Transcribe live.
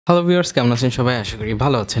Hello viewers, কেমন আছেন সবাই? আশা করি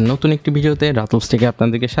ভালো আছেন। নতুন একটি ভিডিওতে রাতুলস থেকে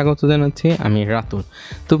আপনাদেরকে স্বাগত জানাচ্ছি। আমি রাতুল।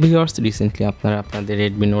 তো ভিউয়ার্স, রিসেন্টলি আপনারা আপনাদের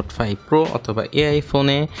Redmi Note 5 Pro অথবা AI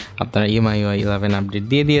ফোনে আপনারা MIUI 11 আপডেট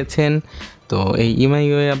দিয়ে দিয়েছেন। তো এই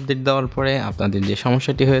MIUI আপডেট দেওয়ার পরে আপনাদের যে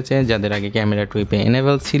সমস্যাটি হয়েছে, যাদের আগে ক্যামেরা 2API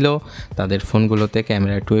এনেবল ছিল তাদের ফোনগুলোতে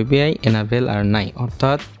ক্যামেরা 2API এনেবল আর নাই,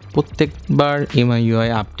 অর্থাৎ প্রত্যেকবার MIUI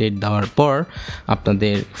আপডেট দেওয়ার পর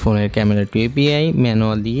আপনাদের ফোনের ক্যামেরা 2API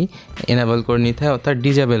ম্যানুয়ালি এনেবল করে নিতে হয়, অর্থাৎ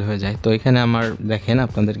ডিজেবল হয়ে যায়। তো এখানে আমার দেখেন,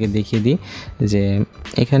 আপনাদেরকে দেখিয়ে দিই যে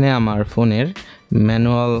এখানে আমার ফোনের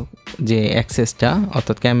ম্যানুয়াল যে অ্যাক্সেসটা,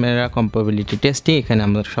 অর্থাৎ ক্যামেরা কম্পাবিলিটি টেস্টটি এখানে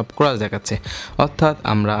আমাদের সব ক্রস দেখাচ্ছে, অর্থাৎ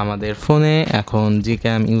আমরা আমাদের ফোনে এখন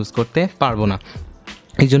Gcam ইউজ করতে পারবো না।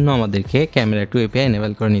 এই জন্য আমাদেরকে ক্যামেরা 2API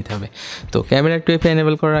এনেবল করে নিতে হবে। তো ক্যামেরা 2API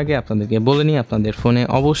এনেবল করার আগে আপনাদেরকে বলে নিই, আপনাদের ফোনে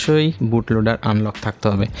অবশ্যই বুট লোডার আনলক থাকতে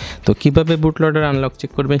হবে। তো কীভাবে বুট লোডার আনলক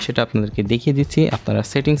চেক করবেন সেটা আপনাদেরকে দেখিয়ে দিচ্ছি। আপনারা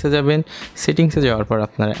সেটিংসে যাবেন, সেটিংসে যাওয়ার পর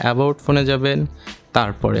আপনারা অ্যাবাউট ফোনে যাবেন,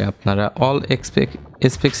 তারপরে আপনারা অল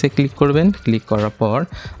স্পেক্সে ক্লিক করবেন। ক্লিক করার পর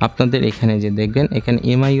আপনাদের এখানে যে দেখবেন, এখানে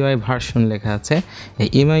MIUI ভার্সন লেখা আছে। এই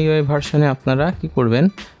MIUI ভার্সনে আপনারা কি করবেন,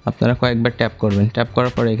 আপনারা কয়েকবার ট্যাপ করবেন। ট্যাপ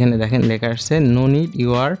করার পর এখানে দেখেন লেখা আসছে no need,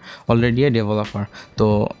 you R already A developer. তো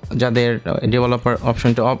যাদের ডেভেলপার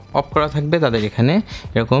অপশনটা অফ করা থাকবে তাদের এখানে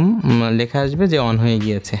এরকম লেখা আসবে যে অন হয়ে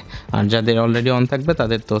গিয়েছে, আর যাদের অলরেডি অন থাকবে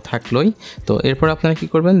তাদের তো থাকলোই। তো এরপর আপনারা কি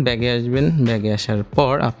করবেন, ব্যাগে আসবেন। ব্যাগে আসার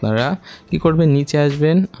পর আপনারা কি করবেন, নিচে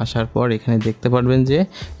আসবেন। আসার পর এখানে দেখতে পারবেন যে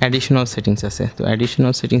অ্যাডিশনাল সেটিংস আছে। তো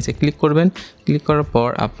অ্যাডিশনাল সেটিংসে ক্লিক করবেন। ক্লিক করার পর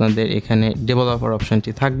আপনাদের এখানে ডেভেলপার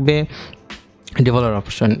অপশনটি থাকবে।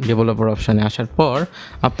 ডেভেলপার অপশানে আসার পর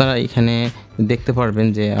আপনারা এখানে দেখতে পারবেন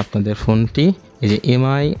যে আপনাদের ফোনটি এই যে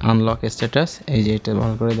MI আনলক স্ট্যাটাস, এই যে এটা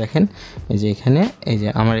ভালো করে দেখেন, এই যে এখানে এই যে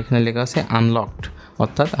আমার এখানে লেখা আছে আনলকড,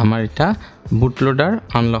 অর্থাৎ আমার এটা বুটলোডার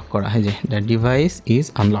আনলক করা, এই যে দ্য ডিভাইস ইজ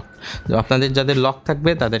আনলক। তো আপনাদের যাদের লক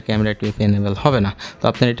থাকবে তাদের ক্যামেরা 2API এনেবল হবে না। তো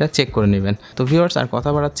আপনারা এটা চেক করে নেবেন। তো ভিউয়ার্স, আর কথা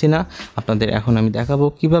বাড়াচ্ছি না, আপনাদের এখন আমি দেখাবো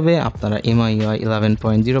কিভাবে আপনারা MIUI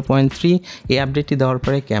 11.0.3 এই আপডেটটি দেওয়ার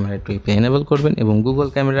পরে ক্যামেরা 2API এনেবল করবেন এবং গুগল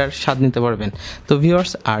ক্যামেরার স্বাদ নিতে পারবেন। তো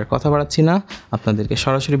ভিউয়ার্স, আর কথা বাড়াচ্ছি না, আপনাদেরকে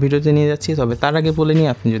সরাসরি ভিডিওতে নিয়ে যাচ্ছি। তবে তার আগে বলে নিই,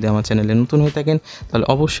 আপনি যদি আমার চ্যানেলে নতুন হয়ে থাকেন তাহলে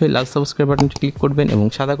অবশ্যই লাল সাবস্ক্রাইব বাটনটি ক্লিক করবেন এবং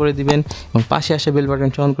সাদা করে দিবেন, এবং পাশে আসা বেল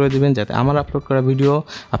বাটনটি অন করে দিবেন যাতে আমার আপলোড করা ভিডিও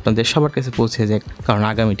আপনাদের সবার কাছে পৌঁছে যায়। কারণ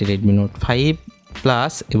আগামীতে Redmi Note 5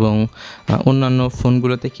 প্লাস এবং অন্যান্য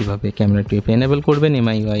ফোনগুলোতে কীভাবে ক্যামেরা 2API এনেবল করবেন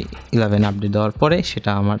MIUI 11 আপডেট দেওয়ার পরে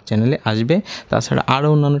সেটা আমার চ্যানেলে আসবে। তাছাড়া আরও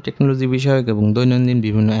অন্যান্য টেকনোলজি বিষয়ক এবং দৈনন্দিন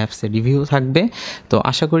বিভিন্ন অ্যাপসের রিভিউ থাকবে। তো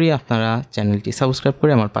আশা করি আপনারা চ্যানেলটি সাবস্ক্রাইব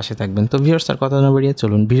করে আমার পাশে থাকবেন। তো ভিউয়ার্স, আর কথা না বাড়িয়ে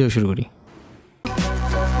চলুন ভিডিও শুরু করি।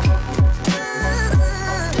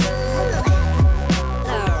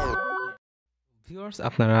 ভিউয়ার্স,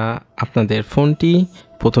 আপনারা আপনাদের ফোনটি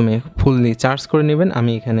প্রথমে ফুললি চার্জ করে নেবেন।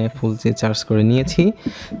 আমি এখানে ফুললি চার্জ করে নিয়েছি।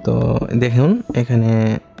 তো দেখুন, এখানে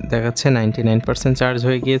দেখাচ্ছে 99% চার্জ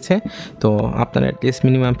হয়ে গিয়েছে। তো আপনারা অ্যাটলিস্ট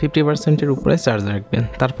মিনিমাম 50%-এর উপরে চার্জ রাখবেন।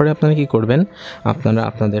 তারপরে আপনারা কি করবেন, আপনারা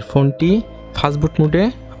আপনাদের ফোনটি ফাস্ট বুট মোডে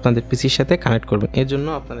আপনাদের পিসির সাথে কানেক্ট করবেন। এর জন্য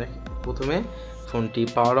আপনারা প্রথমে ফোনটি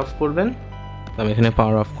পাওয়ার অফ করবেন। আমি এখানে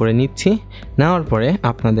পাওয়ার অফ করে নিচ্ছি। নেওয়ার পরে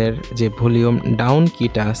আপনাদের যে ভলিউম ডাউন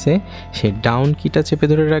কিটা আছে সেই ডাউন কিটা চেপে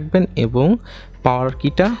ধরে রাখবেন এবং পাওয়ার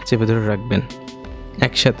কিটা চেপে ধরে রাখবেন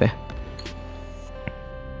একসাথে।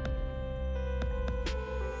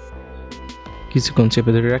 কিছুক্ষণ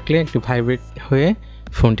চেপে ধরে রাখলে একটু ভাইব্রেট হয়ে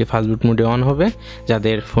ফোনটি ফাস্টবুট মোডে অন হবে।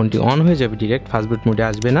 যাদের ফোনটি অন হয়ে যাবে ডিরেক্ট ফাস্টবুট মোডে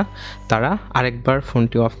আসবে না, তারা আরেকবার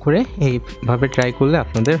ফোনটি অফ করে এইভাবে ট্রাই করলে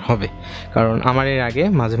আপনাদের হবে। কারণ আমার এর আগে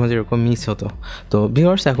মাঝে মাঝে এরকম মিস হতো। তো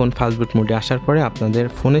ভিউয়ার্স, এখন ফাস্টবুট মোডে আসার পরে আপনাদের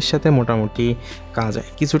ফোনের সাথে মোটামুটি কাজ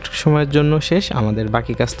কিছু সময়ের জন্য শেষ, আমাদের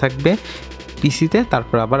বাকি কাজ থাকবে পিসিতে,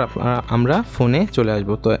 তারপর আবার আমরা ফোনে চলে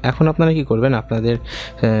আসবো। তো এখন আপনারা কি করবেন, আপনাদের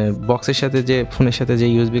বক্সের সাথে যে ফোনের সাথে যে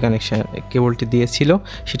USB কানেকশান কেবলটি দিয়েছিল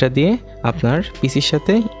সেটা দিয়ে আপনার পিসির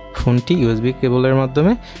সাথে ফোনটি USB কেবলের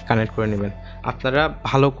মাধ্যমে কানেক্ট করে নেবেন। আপনারা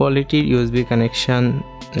ভালো কোয়ালিটির USB কানেকশান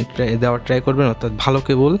দেওয়ার ট্রাই করবেন, অর্থাৎ ভালো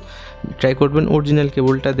কেবল ট্রাই করবেন, অরিজিনাল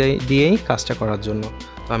কেবলটা দিয়েই কাজটা করার জন্য।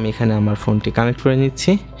 তো আমি এখানে আমার ফোনটি কানেক্ট করে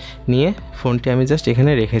নিচ্ছি, নিয়ে ফোনটি আমি জাস্ট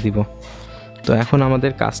এখানে রেখে দিব। তো এখন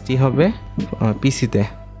আমাদের কাজটি হবে পিসিতে।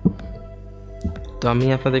 তো আমি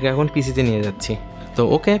আপনাদেরকে এখন পিসিতে নিয়ে যাচ্ছি। তো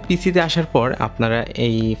ওকে, পিসিতে আসার পর আপনারা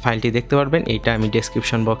এই ফাইলটি দেখতে পারবেন। এইটা আমি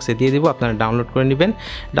ডেসক্রিপশন বক্সে দিয়ে দিব, আপনারা ডাউনলোড করে নেবেন।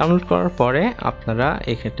 ডাউনলোড করার পরে আপনারা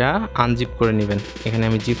এটা আনজিপ করে নেবেন। এখানে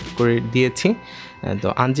আমি জিপ করে দিয়েছি। তো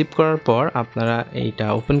আনজিপ করার পর আপনারা এইটা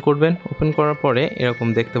ওপেন করবেন। ওপেন করার পরে এরকম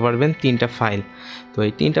দেখতে পারবেন 3টা ফাইল। তো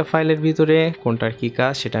এই 3টা ফাইলের ভিতরে কোনটার কী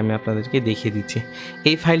কাজ সেটা আমি আপনাদেরকে দেখিয়ে দিচ্ছি।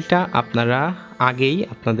 এই ফাইলটা আপনারা আগেই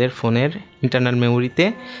আপনাদের ফোনের ইন্টারনাল মেমোরিতে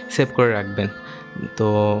সেভ করে রাখবেন। তো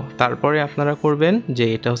তারপরে আপনারা করবেন যে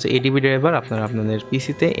এটা হচ্ছে এডিবি ড্রাইভার, আপনারা আপনাদের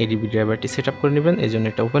পিসিতে এডিবি ড্রাইভারটি সেট আপ করে নেবেন। এই জন্য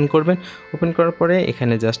এটা ওপেন করবেন। ওপেন করার পরে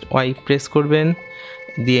এখানে জাস্ট ওয়াই প্রেস করবেন,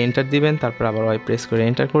 দিয়ে এন্টার দিবেন, তারপর আবার ওয়াই প্রেস করে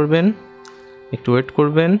এন্টার করবেন, একটু ওয়েট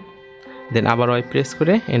করবেন, দেন আবার ওয়াই প্রেস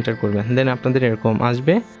করে এন্টার করবেন। দেন আপনাদের এরকম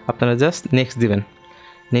আসবে, আপনারা জাস্ট নেক্সট দিবেন,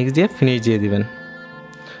 নেক্সট দিয়ে ফিনিশ দিয়ে দিবেন।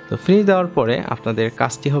 তো ফিনিশ দেওয়ার পরে আপনাদের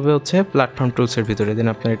কাজটি হবে হচ্ছে প্ল্যাটফর্ম টুলসের ভিতরে। দেন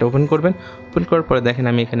আপনারা এটা ওপেন করবেন। ওপেন করার পরে দেখেন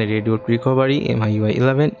আমি এখানে রেডিও রিকভারি MIUI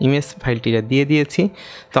 11 ইমেজ ফাইলটিটা দিয়ে দিয়েছি।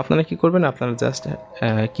 তো আপনারা কী করবেন, আপনারা জাস্ট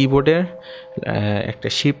কিবোর্ডের একটা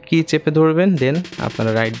শিফট কি চেপে ধরবেন, দেন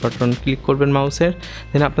আপনারা রাইট বাটন ক্লিক করবেন মাউসের।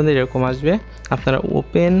 দেন আপনাদের এরকম আসবে, আপনারা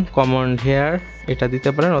ওপেন কমান্ড হেয়ার এটা দিতে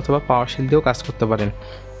পারেন অথবা পাওয়ারশেল দিয়েও কাজ করতে পারেন।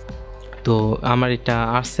 তো আমার এটা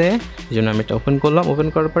আছে, এই জন্য আমি এটা ওপেন করলাম। ওপেন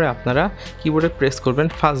করার পরে আপনারা কিবোর্ডে প্রেস করবেন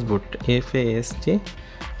ফাস্ট বুট, FAST,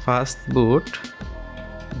 ফাস্ট বুট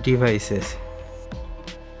ডিভাইসেস,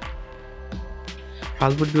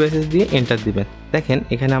 ফাস্ট বুট ডিভাইসেস দিয়ে এন্টার দিবেন। দেখেন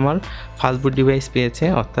এখানে আমার ফাস্ট বুট ডিভাইস পেয়েছে,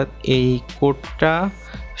 অর্থাৎ এই কোডটা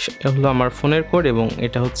হলো আমার ফোনের কোড এবং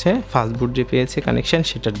এটা হচ্ছে ফাস্ট বুট যে পেয়েছে কানেকশান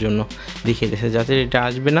সেটার জন্য দেখিয়ে দিয়েছে। যাতে এটা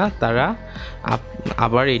আসবে না তারা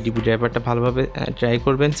আবার এই ডিবি ড্রাইভারটা ভালোভাবে ট্রাই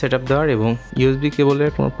করবেন সেট আপ দেওয়ার, এবং USB কেবলের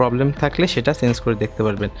কোনো প্রবলেম থাকলে সেটা চেঞ্জ করে দেখতে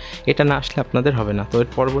পারবেন। এটা না আসলে আপনাদের হবে না। তো এর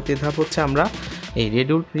পরবর্তী ধাপ হচ্ছে আমরা এই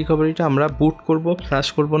রেডিও রিকভারিটা আমরা বুট করব, ফ্ল্যাশ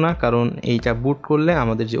করব না, কারণ এইটা বুট করলে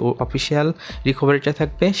আমাদের যে অফিসিয়াল রিকভারিটা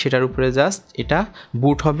থাকবে সেটার উপরে জাস্ট এটা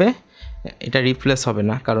বুট হবে, এটা রিপ্লেস হবে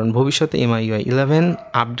না। কারণ ভবিষ্যতে MIUI 11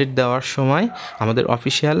 আপডেট দেওয়ার সময় আমাদের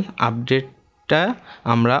অফিসিয়াল আপডেটটা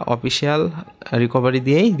আমরা অফিসিয়াল রিকভারি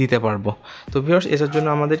দিয়েই দিতে পারবো। তো ভিউয়ার্স, এটার জন্য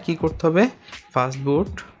আমাদের কি করতে হবে, ফাস্ট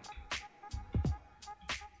বুট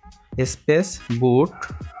স্পেস বুট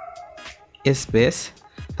স্পেস,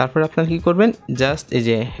 তারপরে আপনারা কী করবেন, জাস্ট এই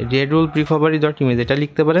যে রেডুল রিকভারি ডট ইমেজ এটা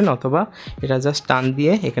লিখতে পারেন অথবা এটা জাস্ট টান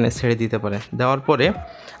দিয়ে এখানে ছেড়ে দিতে পারেন। দেওয়ার পরে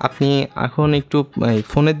আপনি এখন একটু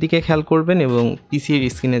ফোনের দিকে খেয়াল করবেন এবং পিসির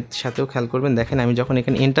স্ক্রিনের সাথেও খেয়াল করবেন। দেখেন আমি যখন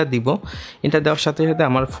এখানে এন্টার দিব, এন্টার দেওয়ার সাথে সাথে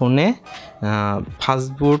আমার ফোনে ফাস্ট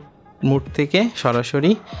বুট মুড থেকে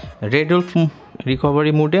সরাসরি রেডুল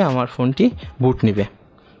রিকভারি মুডে আমার ফোনটি বুট নেবে।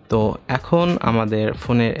 তো এখন আমাদের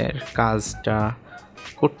ফোনের কাজটা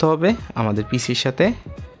করতে হবে আমাদের পিসির সাথে,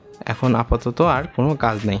 এখন আপাতত আর কোনো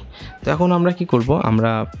কাজ নেই। তো এখন আমরা কি করব,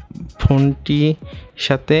 আমরা ফোনটির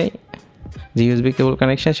সাথে যে USB কেবল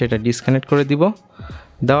কানেকশান সেটা ডিসকানেক্ট করে দিব।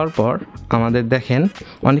 দেওয়ার পর আমাদের দেখেন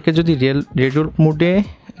অনেকে যদি রেডুল মুডে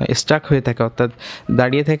স্টাক হয়ে থাকে, অর্থাৎ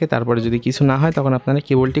দাঁড়িয়ে থাকে, তারপরে যদি কিছু না হয় তখন আপনারা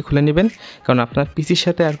কেবলটি খুলে নেবেন, কারণ আপনার পিসির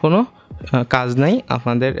সাথে আর কোনো কাজ নাই,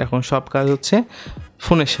 আপনাদের এখন সব কাজ হচ্ছে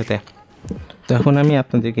ফোনের সাথে। তো এখন আমি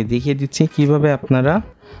আপনাদেরকে দেখিয়ে দিচ্ছি কিভাবে আপনারা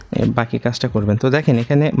বাকি কাজটা করবেন। তো দেখেন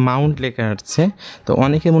এখানে মাউন্ট লেখা আসছে। তো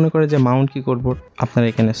অনেকে মনে করে যে মাউন্ট কি করব, আপনারা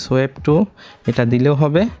এখানে সোয়েপ টু এটা দিলেও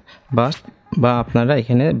হবে, বা আপনারা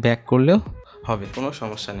এখানে ব্যাক করলেও হবে, কোনো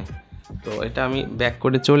সমস্যা নেই। তো এটা আমি ব্যাক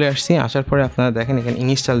করে চলে আসছি। আসার পরে আপনারা দেখেন এখানে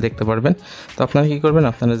ইনস্টল দেখতে পারবেন। তো আপনারা কী করবেন,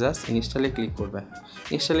 আপনারা জাস্ট ইনস্টলে ক্লিক করবেন।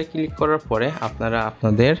 ইনস্টলে ক্লিক করার পরে আপনারা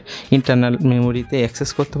আপনাদের ইন্টারনাল মেমোরিতে অ্যাক্সেস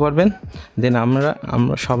করতে পারবেন। দেন আমরা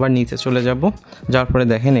সবার নিচে চলে যাব। যাওয়ার পরে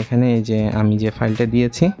দেখেন এখানে এই যে আমি যে ফাইলটা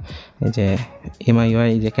দিয়েছি, এই যে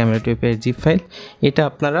MIUI যে ক্যামেরা টিউবের জিপ ফাইল, এটা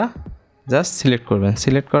আপনারা জাস্ট সিলেক্ট করবেন।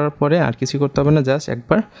 সিলেক্ট করার পরে আর কিছু করতে হবে না, জাস্ট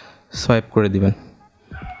একবার সোয়াইপ করে দিবেন।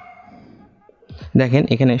 দেখেন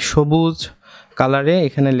এখানে সবুজ কালারে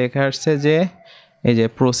এখানে লেখা আসছে যে এই যে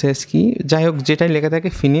প্রসেস কি, যাই হোক যেটাই লেখা থাকে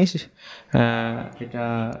ফিনিশ, এটা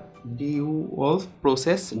ডিউ অফ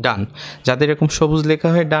প্রসেস ডান। যাদের এরকম সবুজ লেখা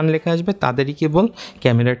হয় ডান লেখা আসবে তাদেরই কেবল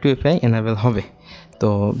ক্যামেরা টু API এনাবেল হবে। তো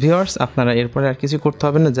ভিউয়ার্স, আপনারা এরপরে আর কিছু করতে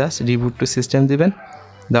হবে না, জাস্ট রিবুট টু সিস্টেম দিবেন।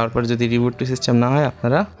 দেওয়ার পরে যদি রিবুট টু সিস্টেম না হয়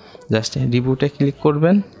আপনারা জাস্ট রিবুটে ক্লিক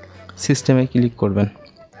করবেন, সিস্টেমে ক্লিক করবেন।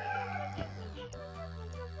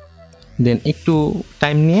 দেন একটু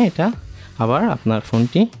টাইম নিয়ে এটা আবার আপনার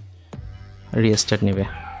ফোনটি রিস্টার্ট নেবে।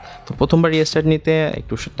 তো প্রথমবার রিস্টার্ট নিতে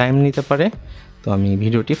একটু টাইম নিতে পারে, তো আমি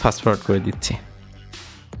ভিডিওটি ফাস্ট ফরওয়ার্ড করে দিচ্ছি।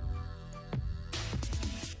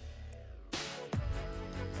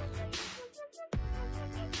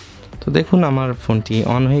 তো দেখুন আমার ফোনটি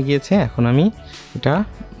অন হয়ে গিয়েছে। এখন আমি এটা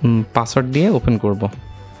পাসওয়ার্ড দিয়ে ওপেন করব।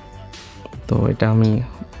 তো এটা আমি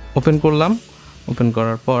ওপেন করলাম। ওপেন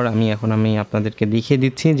করার পর আমি আপনাদেরকে দেখিয়ে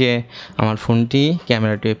দিচ্ছি যে আমার ফোনটি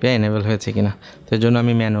ক্যামেরা টু API এনেবল হয়েছে কিনা। তো এর জন্য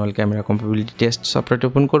আমি ম্যানুয়াল ক্যামেরা কম্পাটিবিলিটি টেস্ট সফটওয়্যারটি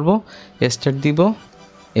ওপেন করব, স্টার্ট দিব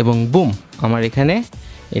এবং বুম, আমার এখানে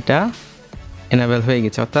এটা এনেবল হয়ে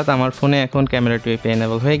গেছে, অর্থাৎ আমার ফোনে এখন ক্যামেরা টু API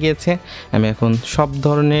এনেবল হয়ে গিয়েছে। আমি এখন সব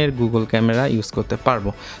ধরনের গুগল ক্যামেরা ইউজ করতে পারবো।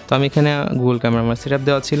 তো আমি এখানে গুগল ক্যামেরা আমার সেটআপ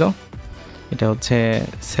দেওয়া ছিল, এটা হচ্ছে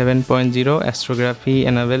 7.0 অ্যাস্ট্রোগ্রাফি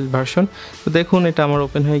এনাবেল ভার্সন। তো দেখুন এটা আমার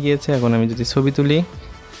ওপেন হয়ে গিয়েছে। এখন আমি যদি ছবি তুলি,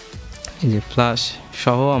 এই যে ফ্ল্যাশ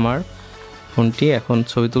সহ আমার ফোনটি এখন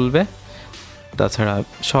ছবি তুলবে। তাছাড়া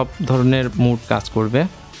সব ধরনের মুড কাজ করবে।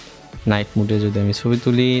 নাইট মুডে যদি আমি ছবি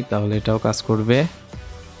তুলি তাহলে এটাও কাজ করবে।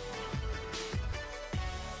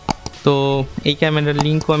 তো এই ক্যামেরার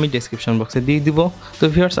লিঙ্কও আমি ডেসক্রিপশন বক্সে দিয়ে দিব। তো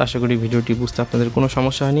ভিউয়ার্স, আশা করি ভিডিওটি বুঝতে আপনাদের কোনো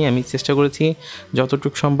সমস্যা হয়নি। আমি চেষ্টা করেছি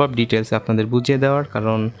যতটুকু সম্ভব ডিটেলসে আপনাদের বুঝিয়ে দেওয়ার,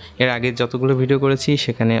 কারণ এর আগে যতগুলো ভিডিও করেছি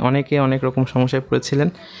সেখানে অনেকে অনেক রকম সমস্যায় পড়েছিলেন।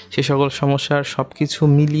 সে সকল সমস্যার সব কিছু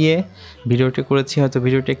মিলিয়ে ভিডিওটি করেছি। হয়তো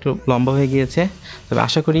ভিডিওটি একটু লম্বা হয়ে গিয়েছে, তবে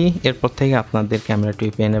আশা করি এরপর থেকে আপনাদের ক্যামেরা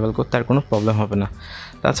টুইপে এনেবল করতে আর কোনো প্রবলেম হবে না।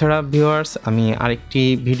 তাছাড়া ভিউয়ার্স, আমি আরেকটি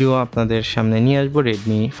ভিডিও আপনাদের সামনে নিয়ে আসবো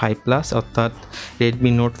Redmi 5 Plus অর্থাৎ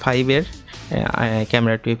Redmi Note 5-এর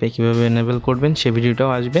ক্যামেরা টুইপে কীভাবে এনেবল করবেন সে ভিডিওটাও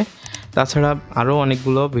আসবে। তাছাড়া আরও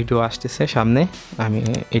অনেকগুলো ভিডিও আসতেছে সামনে, আমি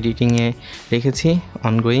এডিটিংয়ে রেখেছি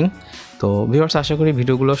অনগোয়িং। তো ভিউয়ার্স, আশা করি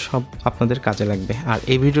ভিডিওগুলো সব আপনাদের কাজে লাগবে। আর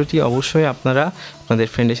এই ভিডিওটি অবশ্যই আপনারা আপনাদের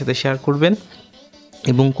ফ্রেন্ডের সাথে শেয়ার করবেন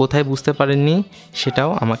এবং কোথায় বুঝতে পারেননি সেটাও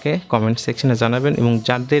আমাকে কমেন্ট সেকশনে জানাবেন। এবং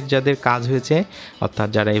যাদের কাজ হয়েছে, অর্থাৎ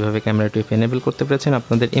যারা এইভাবে ক্যামেরা টুইপ এনেবল করতে পেরেছেন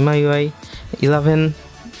আপনাদের MIUI 11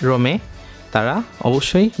 রোমে, তারা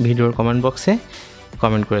অবশ্যই ভিডিওর কমেন্ট বক্সে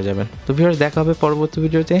কমেন্ট করে যাবেন। তো ভিউয়ার্স, দেখা হবে পরবর্তী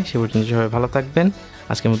ভিডিওতে। সে পর্যন্ত সবাই ভালো থাকবেন।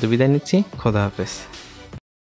 আজকের মতো বিদায় নিচ্ছি। খোদা হাফেজ।